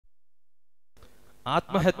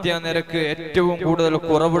ആത്മഹത്യാ നിരക്ക് ഏറ്റവും കൂടുതൽ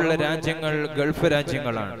കുറവുള്ള രാജ്യങ്ങൾ ഗൾഫ്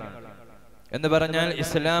രാജ്യങ്ങളാണ്. എന്ന് പറഞ്ഞാൽ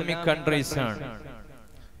ഇസ്ലാമിക് കൺട്രീസ് ആണ്.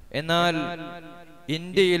 എന്നാൽ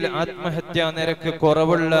ഇന്ത്യയിൽ ആത്മഹത്യാ നിരക്ക്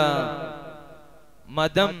കുറവുള്ള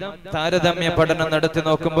മതം താരതമ്യ പഠനം നടത്തി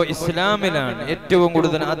നോക്കുമ്പോൾ ഇസ്ലാമിലാണ് ഏറ്റവും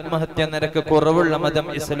കൂടുതൽ ആത്മഹത്യാ നിരക്ക് കുറവുള്ള മതം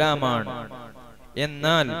ഇസ്ലാമാണ്.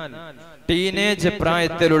 എന്നാൽ ടീനേജ്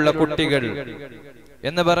പ്രായത്തിലുള്ള കുട്ടികൾ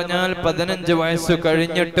എന്ന് പറഞ്ഞാൽ 15 വയസ്സ്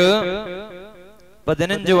കഴിഞ്ഞിട്ട്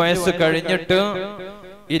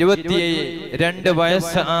 22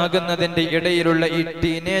 വയസ്സ് ആകുന്നതിന്റെ ഇടയിലുള്ള ഈ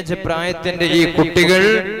ടീനേജ് പ്രായത്തിന്റെ ഈ കുട്ടികൾ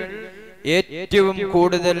ഏറ്റവും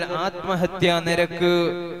കൂടുതൽ ആത്മഹത്യാ നിരക്ക്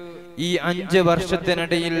ഈ 5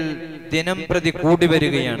 വർഷത്തിനിടയിൽ ദിനം പ്രതി കൂടി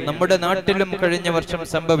വരികയാണ്. നമ്മുടെ നാട്ടിലും കഴിഞ്ഞ വർഷം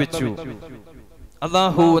സംഭവിച്ചു.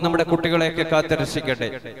 അല്ലാഹു നമ്മുടെ കുട്ടികളെയൊക്കെ കാത്തുരക്ഷിക്കട്ടെ.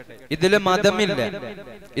 ഇതില് മതമില്ല,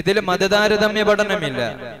 ഇതില് മതതാരതമ്യ പഠനമില്ല,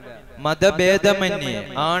 മതഭേദമന്യേ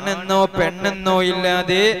ആണെന്നോ പെണ്ണെന്നോ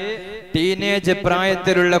ഇല്ലാതെ ടീനേജ്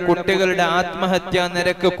പ്രായത്തിലുള്ള കുട്ടികളുടെ ആത്മഹത്യാ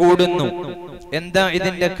നിരക്ക് കൂടുന്നു. എന്താ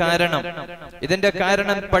ഇതിന്റെ കാരണം? ഇതിന്റെ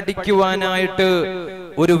കാരണം പഠിക്കുവാനായിട്ട്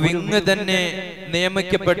ഒരു വിങ് തന്നെ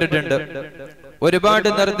നിയമിക്കപ്പെട്ടിട്ടുണ്ട്. ഒരുപാട്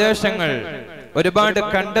നിർദ്ദേശങ്ങൾ, ഒരുപാട്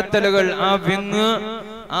കണ്ടെത്തലുകൾ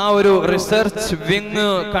ആ ഒരു റിസർച്ച് വിങ്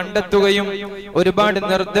കണ്ടെത്തുകയും ഒരുപാട്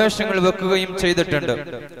നിർദ്ദേശങ്ങൾ വെക്കുകയും ചെയ്തിട്ടുണ്ട്.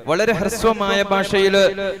 വളരെ ഹ്രസ്വമായ ഭാഷയിൽ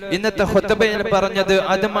ഇന്നത്തെ ഖുത്ബയിൽ പറഞ്ഞത്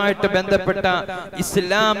അതുമായിട്ട് ബന്ധപ്പെട്ട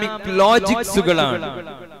ഇസ്ലാമിക് ലോജിക്സുകളാണ്.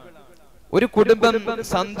 ഒരു കുടുംബം,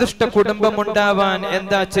 സന്തുഷ്ട കുടുംബം ഉണ്ടാവാൻ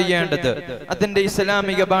എന്താ ചെയ്യേണ്ടത്? അതിന്റെ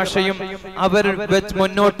ഇസ്ലാമിക ഭാഷയും അവർ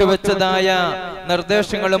മുന്നോട്ട് വെച്ചതായ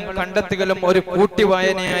നിർദ്ദേശങ്ങളും കണ്ടെത്തലുകളും ഒരു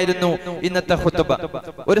കൂട്ടിവായനയായിരുന്നു ഇന്നത്തെ ഖുത്ബ.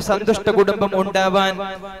 ഒരു സന്തുഷ്ട കുടുംബം ഉണ്ടാവാൻ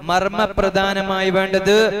മർമ്മപ്രധാനമായി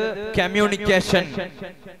വേണ്ടത്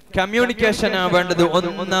കമ്മ്യൂണിക്കേഷനാ വേണ്ടത്.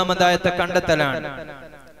 ഒന്നാമതായത്തെ കണ്ടെത്തലാണ്.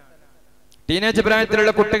 ടീനേജ്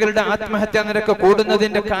പ്രായത്തിലുള്ള കുട്ടികളുടെ ആത്മഹത്യാ നിരക്ക്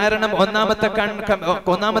കൂടുന്നതിന്റെ കാരണം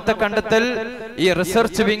ഒന്നാമത്തെ കണ്ടെത്തൽ ഈ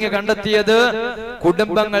റിസർച്ച് വിങ് കണ്ടെത്തിയത്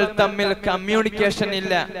കുടുംബങ്ങൾ തമ്മിൽ കമ്മ്യൂണിക്കേഷൻ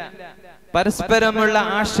ഇല്ല, പരസ്പരമുള്ള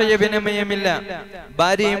ആശയവിനിമയമില്ല,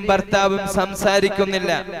 ഭാര്യയും ഭർത്താവും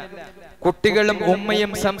സംസാരിക്കുന്നില്ല, കുട്ടികളും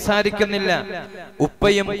ഉമ്മയും സംസാരിക്കുന്നില്ല,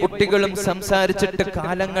 ഉപ്പയും കുട്ടികളും സംസാരിച്ചിട്ട്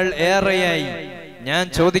കാലങ്ങൾ ഏറെയായി. ഞാൻ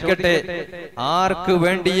ചോദിക്കട്ടെ, ആർക്ക്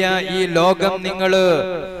വേണ്ടിയാ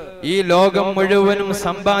ഈ ലോകം മുഴുവനും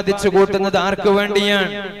സമ്പാദിച്ചു കൂട്ടുന്നത് ആർക്ക് വേണ്ടിയാണ്?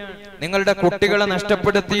 നിങ്ങളുടെ കുട്ടികളെ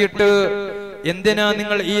നഷ്ടപ്പെടുത്തിയിട്ട് എന്തിനാ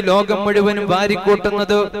നിങ്ങൾ ഈ ലോകം മുഴുവനും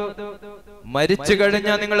വാരിക്കൂട്ടുന്നത്? മരിച്ചു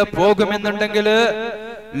കഴിഞ്ഞാൽ നിങ്ങൾ പോകുമെന്നുണ്ടെങ്കിൽ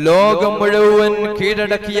ലോകം മുഴുവൻ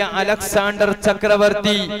കീഴടക്കിയ അലക്സാണ്ടർ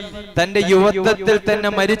ചക്രവർത്തി തന്റെ യുവത്വത്തിൽ തന്നെ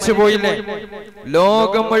മരിച്ചുപോയില്ലേ?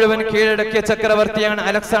 ലോകം മുഴുവൻ കീഴടക്കിയ ചക്രവർത്തിയാണ്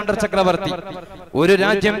അലക്സാണ്ടർ ചക്രവർത്തി. ഒരു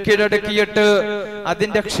രാജ്യം കീഴടക്കിയിട്ട്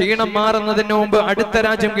അതിന്റെ ക്ഷീണം മാറുന്നതിന് മുമ്പ് അടുത്ത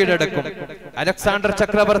രാജ്യം കീഴടക്കും. അലക്സാണ്ടർ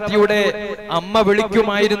ചക്രവർത്തിയുടെ അമ്മ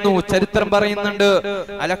വിളിക്കുമായിരുന്നു, ചരിത്രം പറയുന്നുണ്ട്,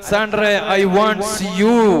 അലക്സാണ്ടറെ, ഐ വാണ്ട്സ്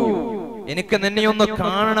യു, എനിക്ക് നിന്നെ ഒന്ന്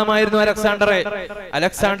കാണണമായിരുന്നു അലക്സാണ്ടറെ.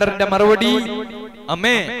 അലക്സാണ്ടറിന്റെ മറുപടി,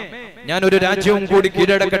 അമ്മേ ഞാൻ ഒരു രാജ്യവും കൂടി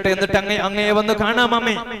കീഴടക്കട്ടെ, എന്നിട്ട് അങ്ങയെ വന്ന് കാണാം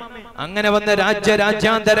അമ്മേ. അങ്ങനെ വന്ന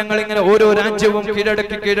രാജ്യാന്തരങ്ങൾ ഇങ്ങനെ ഓരോ രാജ്യവും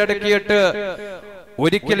കീഴടക്കിയിട്ട്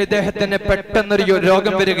ഒരിക്കൽ ഇദ്ദേഹത്തിന് പെട്ടെന്നൊരു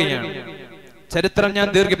രോഗം വരികയാണ്. ചരിത്രം ഞാൻ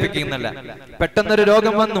ദീർഘിപ്പിക്കുന്നില്ല. പെട്ടെന്നൊരു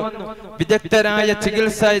രോഗം വന്നു. വിദഗ്ധരായ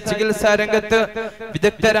ചികിത്സാ രംഗത്ത്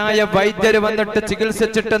വിദഗ്ധരായ വൈദ്യര് വന്നിട്ട്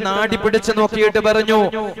ചികിത്സിച്ചിട്ട് നാടി പിടിച്ചു നോക്കിയിട്ട് പറഞ്ഞു,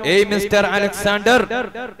 ഏയ് മിസ്റ്റർ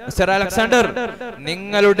അലക്സാണ്ടർ,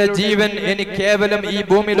 നിങ്ങളുടെ ജീവൻ ഇനി കേവലം ഈ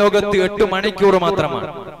ഭൂമി ലോകത്ത് 8 മണിക്കൂർ മാത്രമാണ്.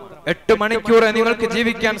 8 മണിക്കൂർ നിങ്ങൾക്ക്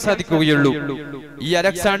ജീവിക്കാൻ സാധിക്കുകയുള്ളൂ. ഈ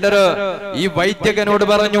അലക്സാണ്ടർ ഈ വൈദ്യനോട്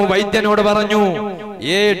പറഞ്ഞു,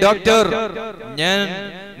 ഏ ഡോക്ടർ,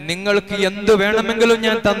 നിങ്ങൾക്ക് എന്ത് വേണമെങ്കിലും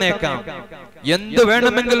ഞാൻ തന്നേക്കാം.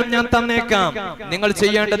 നിങ്ങൾ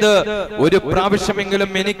ചെയ്യേണ്ടത് ഒരു പ്രാവശ്യമെങ്കിലും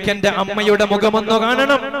എനിക്കെന്റെ അമ്മയുടെ മുഖമൊന്നു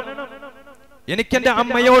കാണണം, എനിക്കെന്റെ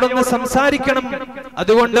അമ്മയോടൊന്ന് സംസാരിക്കണം.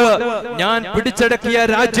 അതുകൊണ്ട് ഞാൻ പിടിച്ചടക്കിയ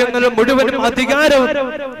രാജ്യങ്ങളും മുഴുവനും അധികാരവും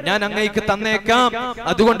ഞാൻ അങ്ങേക്ക് തന്നേക്കാം.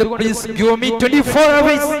 അതുകൊണ്ട് പ്ലീസ് ഗിവ് മീ 24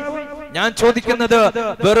 hours. ഞാൻ ചോദിക്കുന്നത്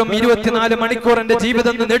വെറും 24 മണിക്കൂർ എന്റെ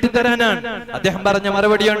ജീവിതം നേടിത്തരാനാണ്. അദ്ദേഹം പറഞ്ഞ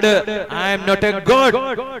മറുപടിയുണ്ട്, I am not A God,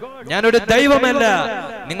 ഞാനൊരു ദൈവമല്ല.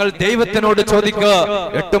 നിങ്ങൾ ദൈവത്തിനോട് ചോദിക്കുക,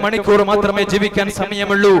 8 മണിക്കൂർ മാത്രമേ ജീവിക്കാൻ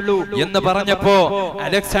സമയമുള്ളൂ എന്ന് പറഞ്ഞപ്പോ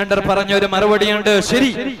അലക്സാണ്ടർ പറഞ്ഞ ഒരു മറുപടിയുണ്ട്,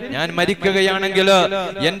 ശരി, ഞാൻ മരിക്കുകയാണെങ്കിൽ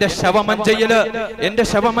എന്റെ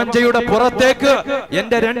ശവമഞ്ചയുടെ പുറത്തേക്ക്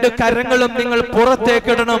എന്റെ 2 കരങ്ങളും നിങ്ങൾ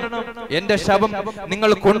പുറത്തേക്കിടണം. എന്റെ ശവം നിങ്ങൾ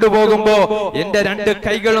കൊണ്ടുപോകുമ്പോ എന്റെ 2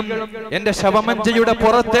 കൈകളും എന്റെ ശവമഞ്ചയുടെ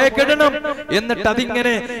പുറത്തേക്കിടണം. എന്നിട്ട്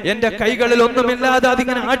അതിങ്ങനെ എന്റെ കൈകളിൽ ഒന്നുമില്ലാതെ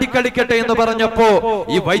അതിങ്ങനെ ആടിക്കളിക്കട്ടെ എന്ന് പറഞ്ഞപ്പോ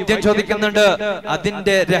ഈ വൈദ്യൻ ചോദിക്കുന്നുണ്ട്,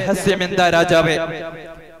 അതിന്റെ രഹസ്യം എന്താ രാജാവേ?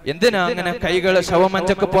 എന്തിനാ അങ്ങനെ കൈകൾ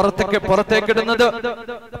ശവമഞ്ചക്ക് പുറത്തേക്കിടുന്നത്?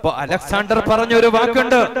 അപ്പൊ അലക്സാണ്ടർ പറഞ്ഞൊരു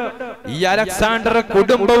വാക്കുണ്ട്. ഈ അലക്സാണ്ടർ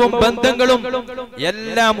കുടുംബവും ബന്ധങ്ങളും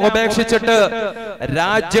എല്ലാം ഉപേക്ഷിച്ചിട്ട്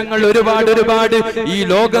രാജ്യങ്ങൾ ഒരുപാട് ഈ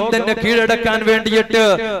ലോകം തന്നെ കീഴടക്കാൻ വേണ്ടിയിട്ട്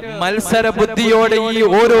മത്സര ബുദ്ധിയോടെ ഈ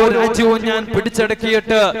ഓരോ രാജ്യവും ഞാൻ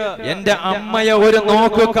പിടിച്ചടക്കിയിട്ട് എന്റെ അമ്മയെ ഒരു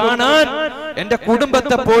നോക്ക് കാണാൻ എന്റെ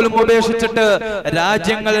കുടുംബത്തെ പോലും ഉപേക്ഷിച്ചിട്ട്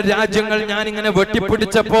രാജ്യങ്ങൾ ഞാൻ ഇങ്ങനെ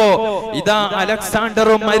വെട്ടിപ്പിടിച്ചപ്പോ ഇതാ അലക്സാണ്ടർ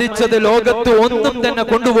മരിച്ചത് ലോകത്ത് ഒന്നും തന്നെ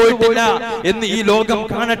കൊണ്ടുപോയിട്ടില്ല എന്ന് ഈ ലോകം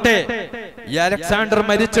കാണട്ടെ. ഈ അലക്സാണ്ടർ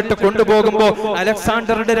മരിച്ചിട്ട് കൊണ്ടുപോകുമ്പോ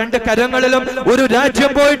അലക്സാണ്ടറുടെ 2 കരങ്ങളിലും ഒരു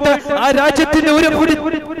രാജ്യം പോയിട്ട് ആ രാജ്യത്തിന്റെ ഒരു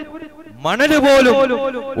മണല് പോലും,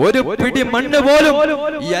 ഒരു പിടി മണ്ണ് പോലും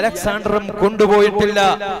ഈ അലക്സാണ്ടറും കൊണ്ടുപോയിട്ടില്ല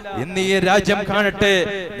എന്ന് ഈ രാജ്യം കാണട്ടെ.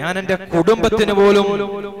 ഞാൻ എന്റെ കുടുംബത്തിന് പോലും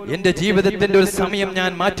എന്റെ ജീവിതത്തിന്റെ ഒരു സമയം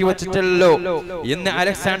ഞാൻ മാറ്റിവെച്ചിട്ടല്ലോ എന്ന്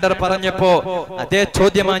അലക്സാണ്ടർ പറഞ്ഞപ്പോ അതേ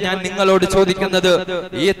ചോദ്യമാണ് ഞാൻ നിങ്ങളോട് ചോദിക്കുന്നത്.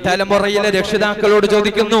 ഈ തലമുറയിലെ രക്ഷിതാക്കളോട്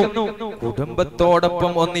ചോദിക്കുന്നു.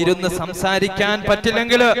 കുടുംബത്തോടൊപ്പം ഒന്നിരുന്ന് സംസാരിക്കാൻ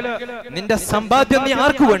പറ്റില്ലെങ്കിൽ നിന്റെ സമ്പാദ്യം നീ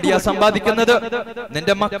ആർക്കു വേണ്ടിയാ സമ്പാദിക്കുന്നത്?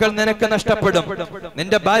 നിന്റെ മക്കൾ നിനക്ക് നഷ്ടപ്പെടും.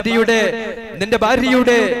 നിന്റെ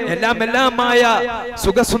ഭാര്യയുടെ എല്ലാമായ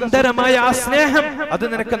സുഖസുന്ദരമായ ആ സ്നേഹം അത്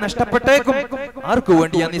നിനക്ക് നഷ്ടപ്പെട്ടേക്കും. ആർക്കു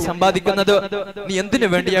വേണ്ടിയാ നീ സമ്പാദിക്കുന്നത്? നീ എന്തിനു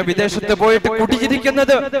വേണ്ടിയാ വിദേശത്ത് പോയിട്ട്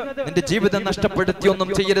കുടിയിരിക്കുന്നത്? നിന്റെ ജീവിതം നഷ്ടപ്പെടുത്തി ഒന്നും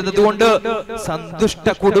ചെയ്യരുത്. അതുകൊണ്ട് സന്തുഷ്ട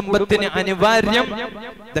കുടുംബത്തിന് അനിവാര്യം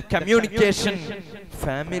ദ കമ്മ്യൂണിക്കേഷൻ.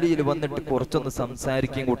 ഫാമിലിയിൽ വന്നിട്ട് കുറച്ചൊന്ന്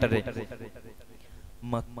സംസാരിക്കും കൂട്ടരെ.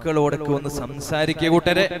 മക്കളോടൊക്കെ ഒന്ന് സംസാരിക്കുക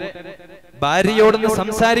കൂട്ടരെ. ഭാര്യയോടൊന്ന്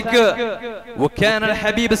സംസാരിക്കുക. വകാന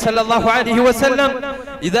ഹബീബ് സല്ലല്ലാഹു അലൈഹി വസല്ലം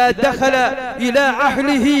ഇദാ ദഖല ഇലാ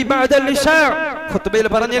അഹ്ലിഹി ബഅദ ഇശാ ഖുത്ബയിൽ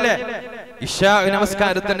പറഞ്ഞില്ലേ, ഇശാ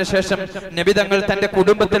നമസ്കാരത്തിന് ശേഷം നബി തങ്ങൾ തന്റെ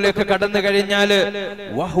കുടുംബത്തിലേക്ക് കടന്നു കഴിഞ്ഞാൽ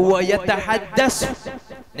വഹുവ യതഹദ്ദസ്,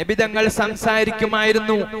 നബി തങ്ങൾ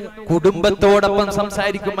സംസാരിക്കുമായിരുന്നു, കുടുംബത്തോടൊപ്പം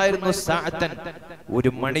സംസാരിക്കുമായിരുന്നു. സഅതൻ,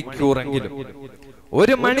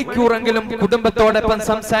 ഒരു മണിക്കൂറെങ്കിലും കുടുംബത്തോടൊപ്പം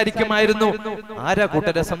സംസാരിക്കുമായിരുന്നു. ആരാ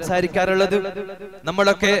കൂട്ടരെ സംസാരിക്കാറുള്ളത്?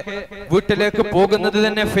 നമ്മളൊക്കെ വീട്ടിലേക്ക് പോകുന്നത്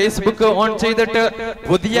തന്നെ ഫേസ്ബുക്ക് ഓൺ ചെയ്തിട്ട്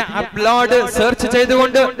പുതിയ അപ്ലോഡ് സെർച്ച്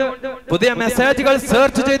ചെയ്തുകൊണ്ട്, പുതിയ മെസ്സേജുകൾ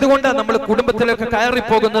സെർച്ച് ചെയ്തുകൊണ്ടാണ് നമ്മൾ കുടുംബത്തിലേക്ക് കയറി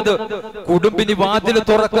പോകുന്നത്. കുടുംബിനി വാതിൽ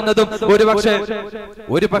തുറക്കുന്നതും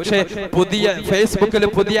ഒരുപക്ഷെ പുതിയ ഫേസ്ബുക്കിൽ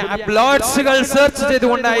പുതിയ അപ്ലോഡ്സുകൾ സെർച്ച്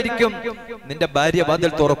ചെയ്തുകൊണ്ടായിരിക്കും നിന്റെ ഭാര്യ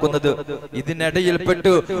വാതിൽ തുറക്കുന്നത്.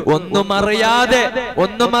 ഇതിനിടയിൽപ്പെട്ട് ഒന്നും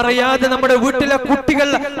അറിയാതെ നമ്മുടെ വീട്ടിലെ കുട്ടികൾ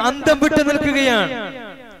അന്തം വിട്ടു നിൽക്കുകയാണ്.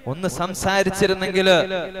 ഒന്ന് സംസാരിച്ചിരുന്നെങ്കിൽ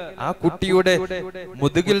ആ കുട്ടിയുടെ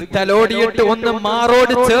മുതുകിൽ തലോടിയിട്ട് ഒന്ന്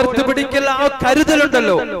മാറോട് ചേർത്ത് പിടിക്കൽ, ആ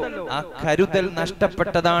കരുതലുണ്ടല്ലോ, ആ കരുതൽ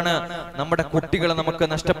നഷ്ടപ്പെട്ടതാണ്. നമ്മുടെ കുട്ടികളെ നമുക്ക്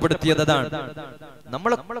നഷ്ടപ്പെടുത്തിയതാണ്.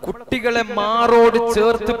 നമ്മളെ കുട്ടികളെ മാറോട്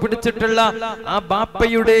ചേർത്ത് പിടിച്ചിട്ടുള്ള ആ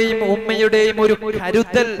ബാപ്പയുടെയും ഉമ്മയുടെയും ഒരു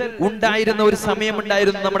കരുതൽ ഉണ്ടായിരുന്ന ഒരു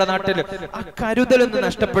സമയമുണ്ടായിരുന്നു നമ്മുടെ നാട്ടില്. ആ കരുതൽ ഒന്ന്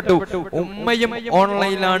നഷ്ടപ്പെട്ടു. ഉമ്മയും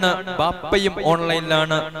ഓൺലൈനിലാണ്, ബാപ്പയും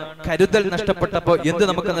ഓൺലൈനിലാണ്. കരുതൽ നഷ്ടപ്പെട്ടപ്പോ എന്ത്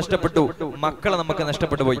നമുക്ക് നഷ്ടപ്പെട്ടു? മക്കളെ നമുക്ക്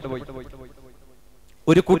നഷ്ടപ്പെട്ടു പോയി.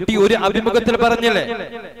 ഒരു കുട്ടി ഒരു അഭിമുഖത്തിൽ പറഞ്ഞില്ലേ,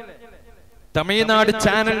 തമിഴ്നാട്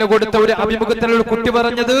ചാനലിന് കൊടുത്ത ഒരു അഭിമുഖത്തിൽ ഒരു കുട്ടി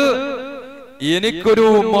പറഞ്ഞത്, എനിക്കൊരു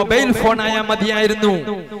മൊബൈൽ ഫോൺ ആയാൽ മതിയായിരുന്നു.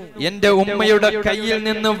 എന്റെ ഉമ്മയുടെ കയ്യിൽ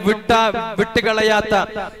നിന്ന് വിട്ടുകളയാത്ത,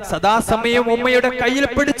 സദാസമയം ഉമ്മയുടെ കയ്യിൽ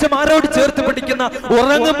പിടിച്ച് മാറോട് ചേർത്ത് പിടിക്കുന്ന,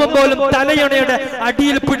 ഉറങ്ങുമ്പോൾ പോലും തലയണയുടെ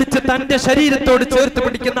അടിയിൽ പിടിച്ച് തന്റെ ശരീരത്തോട് ചേർത്ത്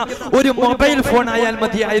പിടിക്കുന്ന ഒരു മൊബൈൽ ഫോൺ ആയാൽ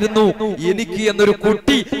മതിയായിരുന്നു എനിക്ക് എന്നൊരു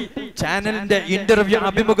കുട്ടി ചാനലിന്റെ ഇന്റർവ്യൂ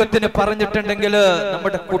അഭിമുഖത്തിന് പറഞ്ഞിട്ടുണ്ടെങ്കിൽ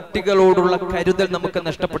നമ്മുടെ കുട്ടികളോടുള്ള കരുതൽ നമുക്ക്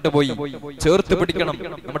നഷ്ടപ്പെട്ടു പോയി. ചേർത്ത് പിടിക്കണം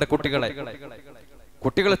നമ്മുടെ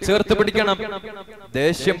കുട്ടികളെ ചേർത്ത് പിടിക്കണം.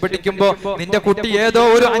 ദേഷ്യം പിടിക്കുമ്പോ നിന്റെ കുട്ടി ഏതോ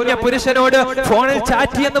ഒരു അന്യ പുരുഷനോട് ഫോണിൽ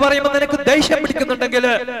ചാറ്റ് എന്ന് പറയുമ്പോൾ നിനക്ക് ദേഷ്യം പിടിക്കുന്നുണ്ടെങ്കിൽ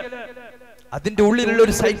അതിന്റെ ഉള്ളിലുള്ള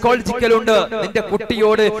ഒരു സൈക്കോളജിക്കൽ ഉണ്ട്. നിന്റെ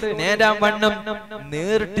കുട്ടിയോട് നേരാം വണ്ണം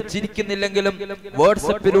നേരിട്ട് ചിരിക്കുന്നില്ലെങ്കിലും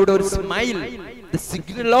വാട്സപ്പിലൂടെ ഒരു സ്മൈൽ,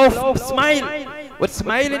 സിഗ്നൽ ഓഫ് സ്മൈൽ, ഒരു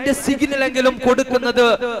സ്മൈലിന്റെ സിഗ്നലെങ്കിലും കൊടുക്കുന്നത്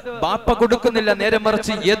ബാപ്പ കൊടുക്കുന്നില്ല. നേരെ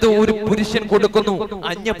മറിച്ച് ഏതോ ഒരു പുരുഷൻ കൊടുക്കുന്നു.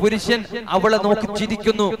 അന്യ പുരുഷൻ അവളെ നോക്കി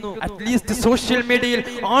ചിരിക്കുന്നു. അറ്റ്ലീസ്റ്റ് സോഷ്യൽ മീഡിയയിൽ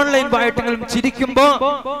ഓൺലൈൻ ആയിട്ടെങ്കിലും ചിരിക്കുമ്പോ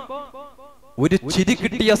ഒരു ചിരി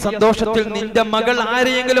കിട്ടിയ സന്തോഷത്തിൽ നിന്റെ മകൾ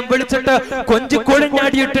ആരെയെങ്കിലും വിളിച്ചിട്ട്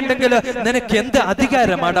കൊഞ്ചിക്കൊഴിഞ്ഞാടിയിട്ടുണ്ടെങ്കിൽ നിനക്ക് എന്ത്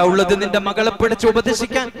അധികാരമാടാ ഉള്ളത് നിന്റെ മകളെ പിടിച്ച്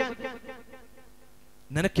ഉപദേശിക്കാൻ?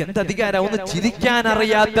 നിനക്ക് എന്ത് അധികാരം? ഒന്ന് ചിരിക്കാൻ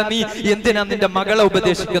അറിയാത്ത നീ എന്തിനാ നിന്റെ മകളെ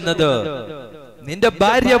ഉപദേശിക്കുന്നത്? നിന്റെ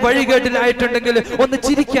ഭാര്യ വഴികേട്ടിലായിട്ടുണ്ടെങ്കിൽ ഒന്ന്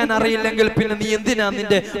ചിരിക്കാൻ അറിയില്ലെങ്കിൽ പിന്നെ നീ എന്തിനാ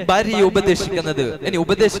നിന്റെ ഭാര്യയെ ഉപദേശിക്കുന്നത്? ഇനി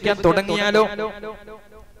ഉപദേശിക്കാൻ തുടങ്ങിയാലോ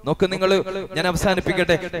നോക്ക് നിങ്ങൾ, ഞാൻ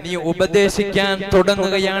അവസാനിപ്പിക്കട്ടെ. നീ ഉപദേശിക്കാൻ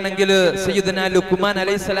തുടങ്ങുകയാണെങ്കിൽ സയ്യിദുനാ ലുഖ്മാൻ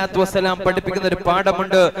അലൈഹിസ്സലാത്തു വസ്സലാം പഠിപ്പിക്കുന്ന ഒരു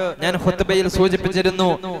പാഠമുണ്ട്. ഞാൻ ഖുത്ബയിൽ സൂചിപ്പിച്ചിരുന്നു.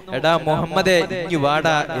 എടാ മുഹമ്മദേ ഇങ്ങു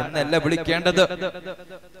വാടാ എന്നല്ല വിളിക്കേണ്ടത്.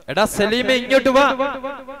 എടാ സലീമേ ഇങ്ങോട്ട് വാ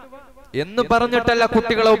എന്ന് പറഞ്ഞിട്ടല്ല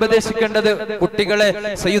കുട്ടികളെ ഉപദേശിക്കേണ്ടത്. കുട്ടികളെ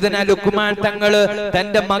സയ്യിദുനാ ലുഖ്മാൻ തങ്ങള്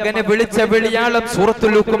തന്റെ മകനെ വിളിച്ച വിളിയാളം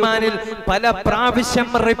സൂറത്തുൽ ലുഖ്മാനിൽ പല പ്രാവശ്യം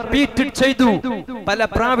റിപ്പീറ്റ് ചെയ്തു, പല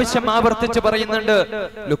പ്രാവശ്യം ആവർത്തിച്ച് പറയുന്നുണ്ട്.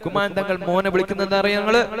 ലുഖ്മാൻ തങ്ങൾ മോനെ വിളിക്കുന്നത്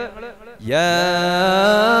അറിയാങ്ങള്, യാ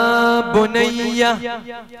ബുനയ്യ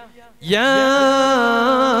യാ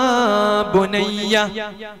ബുനയ്യ.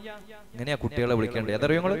 ഇങ്ങനെയാ കുട്ടികളെ വിളിക്കേണ്ടത്.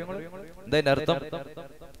 അതറിയോ നിങ്ങള്? എന്താ അതിന്റെ അർത്ഥം?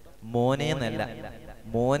 മോനെ എന്നല്ല,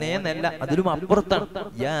 മോനെ എന്നല്ല, അതിലും അപ്പുറത്താണ്.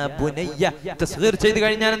 യാ ബുനയ്യ തസ്ഗീർ ചെയ്ത്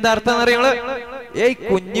കഴിഞ്ഞാൽ എന്താ അർത്ഥം അറിയങ്ങള്? ഏയ്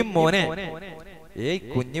കുഞ്ഞു മോനെ, ഏയ്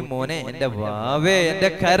കുഞ്ഞു മോനെ, എന്റെ വാവേ, എന്റെ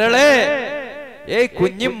കരളെ, ഏയ്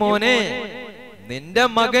കുഞ്ഞു മോനെ. നിന്റെ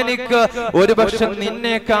മകനിക്ക് ഒരുപക്ഷെ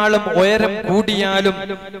നിന്നേക്കാളും ഉയരം കൂടിയാലും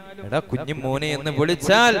എടാ കുഞ്ഞു മോനെ എന്ന്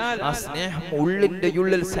വിളിച്ചാൽ ആ സ്നേഹം ഉള്ളിന്റെ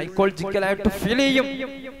ഉള്ളിൽ സൈക്കോളജിക്കലായിട്ട് ഫീൽ ചെയ്യും.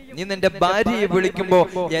 നീ നിന്റെ ഭാര്യയെ വിളിക്കുമ്പോ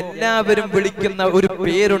എല്ലാവരും വിളിക്കുന്ന ഒരു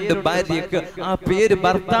പേരുണ്ട് ഭാര്യക്ക്. ആ പേര്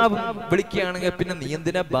ഭർത്താവ് വിളിക്കുകയാണെങ്കിൽ പിന്നെ നീ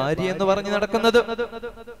എന്തിനാ ഭാര്യ എന്ന് പറഞ്ഞു നടക്കുന്നത്?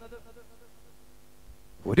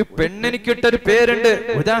 ഒരു പെണ്ണിനിക്കിട്ടൊരു പേരുണ്ട്,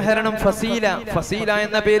 ഉദാഹരണം ഫസീല. ഫസീല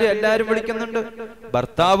എന്ന പേര് എല്ലാരും വിളിക്കുന്നുണ്ട്,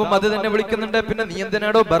 ഭർത്താവും അത് തന്നെ വിളിക്കുന്നുണ്ട്. പിന്നെ നീ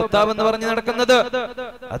എന്തിനാടോ ഭർത്താവ് എന്ന് പറഞ്ഞു നടക്കുന്നത്?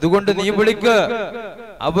 അതുകൊണ്ട് നീ വിളിക്ക്.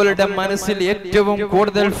 അവളുടെ മനസ്സിൽ ഏറ്റവും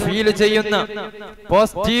കൂടുതൽ ഫീൽ ചെയ്യുന്ന,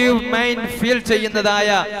 പോസിറ്റീവ് മൈൻഡ് ഫീൽ ചെയ്യുന്നതായ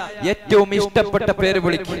ഏറ്റവും ഇഷ്ടപ്പെട്ട പേര്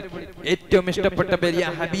വിളിക്ക്. ഏറ്റവും ഇഷ്ടപ്പെട്ട പേര്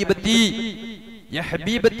യാ ഹബീബത്തി, യാ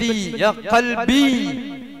ഹബീബത്തി, യാ ഖൽബി.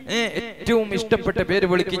 ഏറ്റവും ഇഷ്ടപ്പെട്ട പേര്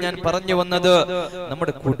വിളിക്ക്. ഞാൻ പറഞ്ഞു വന്നത്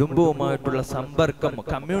നമ്മുടെ കുടുംബവുമായിട്ടുള്ള സമ്പർക്കം,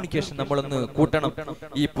 കമ്മ്യൂണിക്കേഷൻ നമ്മളൊന്ന് കൂട്ടണം.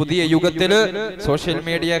 ഈ പുതിയ യുഗത്തില് സോഷ്യൽ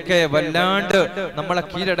മീഡിയ ഒക്കെ വല്ലാണ്ട് നമ്മളെ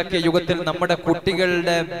കീഴടക്കിയ യുഗത്തിൽ നമ്മുടെ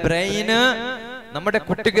കുട്ടികളുടെ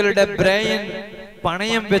ബ്രെയിൻ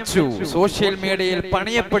പണയം വെച്ചു. സോഷ്യൽ മീഡിയയിൽ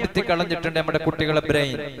പണയപ്പെടുത്തി കളഞ്ഞിട്ടുണ്ട് നമ്മുടെ കുട്ടികളെ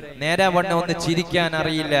ബ്രെയിൻ. നേരാവണ്ണം ഒന്ന് ചിരിക്കാൻ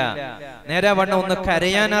അറിയില്ല, നേരാവണ്ണം ഒന്ന്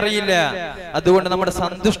കരയാൻ അറിയില്ല. അതുകൊണ്ട് നമ്മുടെ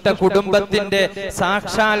സന്തുഷ്ട കുടുംബത്തിന്റെ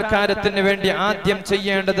സാക്ഷാത്കാരത്തിന് വേണ്ടി ആദ്യം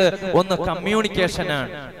ചെയ്യേണ്ടത് ഒന്ന്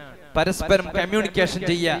കമ്മ്യൂണിക്കേഷനാണ്. പരസ്പരം കമ്മ്യൂണിക്കേഷൻ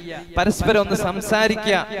ചെയ്യുക, പരസ്പരം ഒന്ന്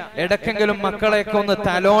സംസാരിക്കുക. ഇടക്കെങ്കിലും മക്കളെയൊക്കെ ഒന്ന്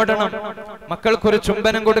തലോടണം, മക്കൾക്കൊരു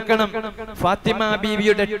ചുംബനം കൊടുക്കണം. ഫാത്തിമ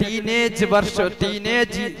ബീവിയുടെ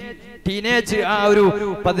ടീനേജ് ആ ഒരു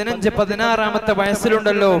 15-16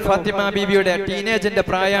 വയസ്സിലുണ്ടല്ലോ ഫാത്തിമ ബീവിയുടെ ടീനേജിന്റെ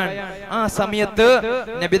പ്രായമാണ്. ആ സമയത്ത്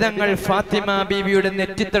നബിതങ്ങൾ ഫാത്തിമ ബീവിയുടെ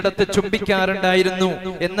നെറ്റിത്തടത്ത് ചുംബിക്കാറുണ്ടായിരുന്നു.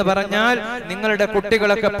 എന്ന് പറഞ്ഞാൽ നിങ്ങളുടെ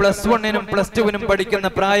കുട്ടികളൊക്കെ +1-നും +2-നും പഠിക്കുന്ന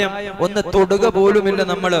പ്രായം. ഒന്ന് തൊടുക പോലുമില്ല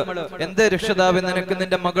നമ്മള്. എന്ത് രക്ഷിതാവ് നിനക്ക്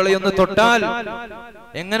നിന്റെ മകളെ ഒന്ന് തൊട്ടാൽ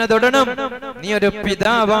എങ്ങനെ തൊടണം? നീ ഒരു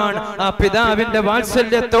പിതാവാണ്. ആ പിതാവിന്റെ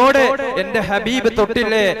വാത്സല്യത്തോടെ എന്റെ ഹബീബ്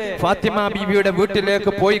തൊട്ടില്ലേ? ഫാത്തിമ ബീവിയുടെ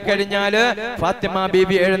വീട്ടിലേക്ക് പോയി കഴിഞ്ഞാല് ഫാത്തിമ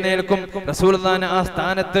ബീവി എഴുന്നേൽക്കും, റസൂലുള്ളാഹിനെ ആ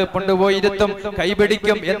സ്ഥാനത്ത് കൊണ്ടുപോയി ഇരുത്തും,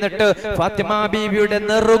 കൈപിടിക്കും. എന്നിട്ട് ഫാത്തിമ ബീവിയുടെ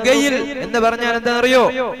നെറുകയിൽ, എന്ന് പറഞ്ഞാൽ എന്താ അറിയോ,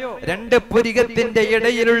 2 പുരികത്തിന്റെ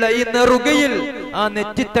ഇടയിലുള്ള ഈ നെറുകയിൽ ആ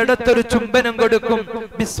നെറ്റിത്തടത്തൊരു ചുംബനം കൊടുക്കും.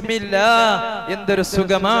 ബിസ്മില്ലാ. എന്തൊരു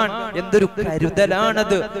സുഖമാണ്, എന്തൊരു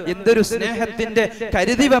കരുതലാണത്, എന്തൊരു സ്നേഹത്തിന്റെ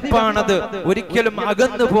കരുതിവെപ്പാണത്. ഒരിക്കലും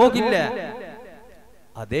അകന്നു പോകില്ല.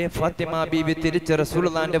 അതേ ഫാത്തിമ ബീവി തിരിച്ച്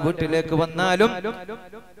റസൂലുള്ളാഹിന്റെ വീട്ടിലേക്ക് വന്നാലും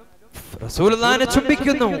റസൂലുള്ളാഹിനെ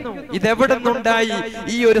ചുംബിക്കുന്നു. ഇതെവിടെ നിന്നുണ്ടായി?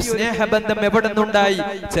 ഈ ഒരു സ്നേഹബന്ധം എവിടെ നിന്നുണ്ടായി?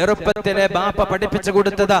 ചെറുപ്പത്തിലെ ബാപ്പ പഠിപ്പിച്ചു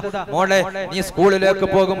കൊടുത്തതാ. മോളെ, നീ സ്കൂളിലേക്ക്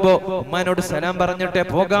പോകുമ്പോ ഉമ്മാനോട് സലാം പറഞ്ഞിട്ടേ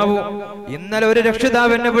പോകാവൂ. ഇന്നലെ ഒരു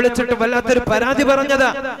രക്ഷിതാവ് എന്നെ വിളിച്ചിട്ട് വല്ലാത്തൊരു പരാതി പറഞ്ഞതാ.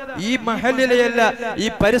 ഈ മഹല്ലിലെയല്ല, ഈ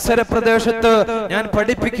പരിസര പ്രദേശത്ത് ഞാൻ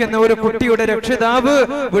പഠിപ്പിക്കുന്ന ഒരു കുട്ടിയുടെ രക്ഷിതാവ്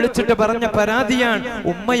വിളിച്ചിട്ട് പറഞ്ഞ പരാതിയാണ്.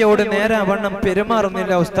 ഉമ്മയോട് നേരാവണ്ണം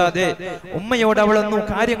പെരുമാറുന്നില്ല ഉസ്താദേ, ഉമ്മയോട് അവളൊന്നും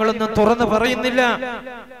കാര്യങ്ങളൊന്നും തുറന്നു പറയുന്നില്ല.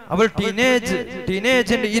 അവൾ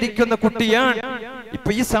ടീനേജിൽ ഇരിക്കുന്ന കുട്ടിയാണ്. ഇപ്പൊ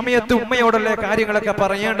ഈ സമയത്ത് ഉമ്മയോടല്ലേ കാര്യങ്ങളൊക്കെ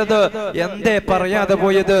പറയേണ്ടത്? എന്തേ പറയാതെ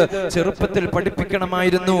പോയത്? ചെറുപ്പത്തിൽ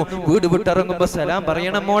പഠിപ്പിക്കണമായിരുന്നു. വീട് വിട്ടിറങ്ങുമ്പോ സലാം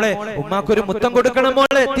പറയണം മോളെ, ഉമ്മാക്കൊരു മുത്തം കൊടുക്കണം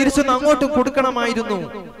മോളെ, തിരിച്ചൊന്ന് അങ്ങോട്ടും കൊടുക്കണമായിരുന്നു.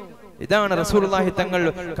 ഇതാണ് റസൂലുള്ളാഹി തങ്ങൾ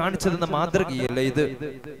കാണിച്ചതെന്ന മാതൃകയല്ലേ ഇത്?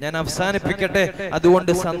 ഞാൻ അവസാനിപ്പിക്കട്ടെ.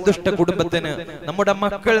 അതുകൊണ്ട് സന്തുഷ്ട കുടുംബത്തിന് നമ്മുടെ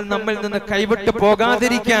മക്കൾ നമ്മിൽ നിന്ന് കൈവിട്ട്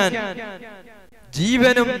പോകാതിരിക്കാൻ,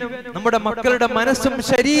 ജീവനും നമ്മുടെ മക്കളുടെ മനസ്സും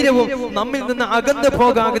ശരീരവും നമ്മിൽ നിന്ന് അകന്നു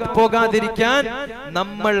പോകാതിരിക്കാൻ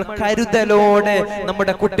നമ്മൾ കരുതലോടെ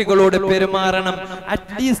നമ്മുടെ കുട്ടികളോട് പെരുമാറണം.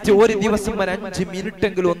 അറ്റ്ലീസ്റ്റ് ഒരു ദിവസം 5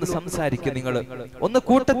 മിനിറ്റെങ്കിലും ഒന്ന് സംസാരിക്കുക. നിങ്ങൾ ഒന്ന്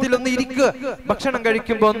കൂട്ടത്തിൽ ഒന്ന് ഇരിക്കുക. ഭക്ഷണം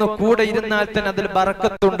കഴിക്കുമ്പോ ഒന്ന് കൂടെ ഇരുന്നാൽ തന്നെ അതിൽ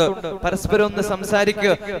ബറക്കത്തുണ്ട്. പരസ്പരം ഒന്ന്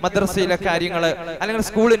സംസാരിക്കുക. മദ്രസയിലെ കാര്യങ്ങള്, അല്ലെങ്കിൽ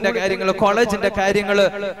സ്കൂളിന്റെ കാര്യങ്ങള്, കോളേജിന്റെ കാര്യങ്ങള്,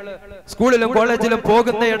 സ്കൂളിലും കോളേജിലും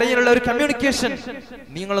പോകുന്ന ഇടയിലുള്ള ഒരു കമ്മ്യൂണിക്കേഷൻ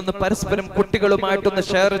നിങ്ങളൊന്ന് പരസ്പരം കുട്ടികളുമായിട്ടൊന്ന്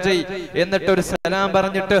ഷെയർ ചെയ്. എന്നിട്ട് ഒരു സലാം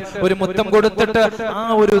പറഞ്ഞിട്ട് ഒരു മുത്തം കൊടുത്തിട്ട് ആ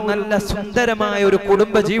ഒരു നല്ല സുന്ദരമായ ഒരു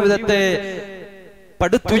കുടുംബ ജീവിതത്തെ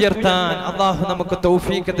പടുത്തുയർത്താൻ അള്ളാഹു നമുക്ക്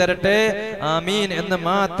തൗഫീഖ് തരട്ടെ. ആമീൻ എന്ന്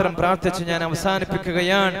മാത്രം പ്രാർത്ഥിച്ച് ഞാൻ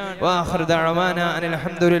അവസാനിപ്പിക്കുകയാണ്. വാഖിറു ദഅവാനാ അനിൽ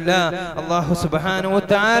ഹംദുലില്ലാഹ്. അള്ളാഹു സുബ്ഹാനഹു വ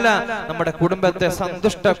തആല നമ്മുടെ കുടുംബത്തെ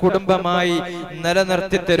സന്തുഷ്ട കുടുംബമായി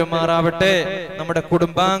നിലനിർത്തി തരുമാറാവട്ടെ. നമ്മുടെ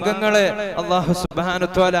കുടുംബാംഗങ്ങളെ അള്ളാഹു സുബ്ഹാനഹു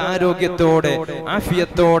വ തആല ആരോഗ്യത്തോടെ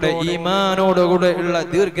ആഫിയത്തോടെ ഈമാനോടുകൂടെ ഉള്ള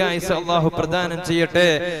ദീർഘായുസ്സ് അള്ളാഹു പ്രദാനം ചെയ്യട്ടെ.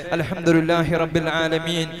 അൽഹംദുലില്ലാഹി റബ്ബിൽ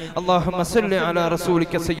ആലമീൻ. അല്ലാഹുമ്മ സല്ലി അലാ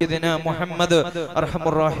റസൂലിക സയ്യിദിനാ മുഹമ്മദ്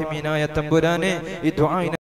അർഹമുർ റഹീമീനായ തമ്പുരാനെ ഈ ദുആ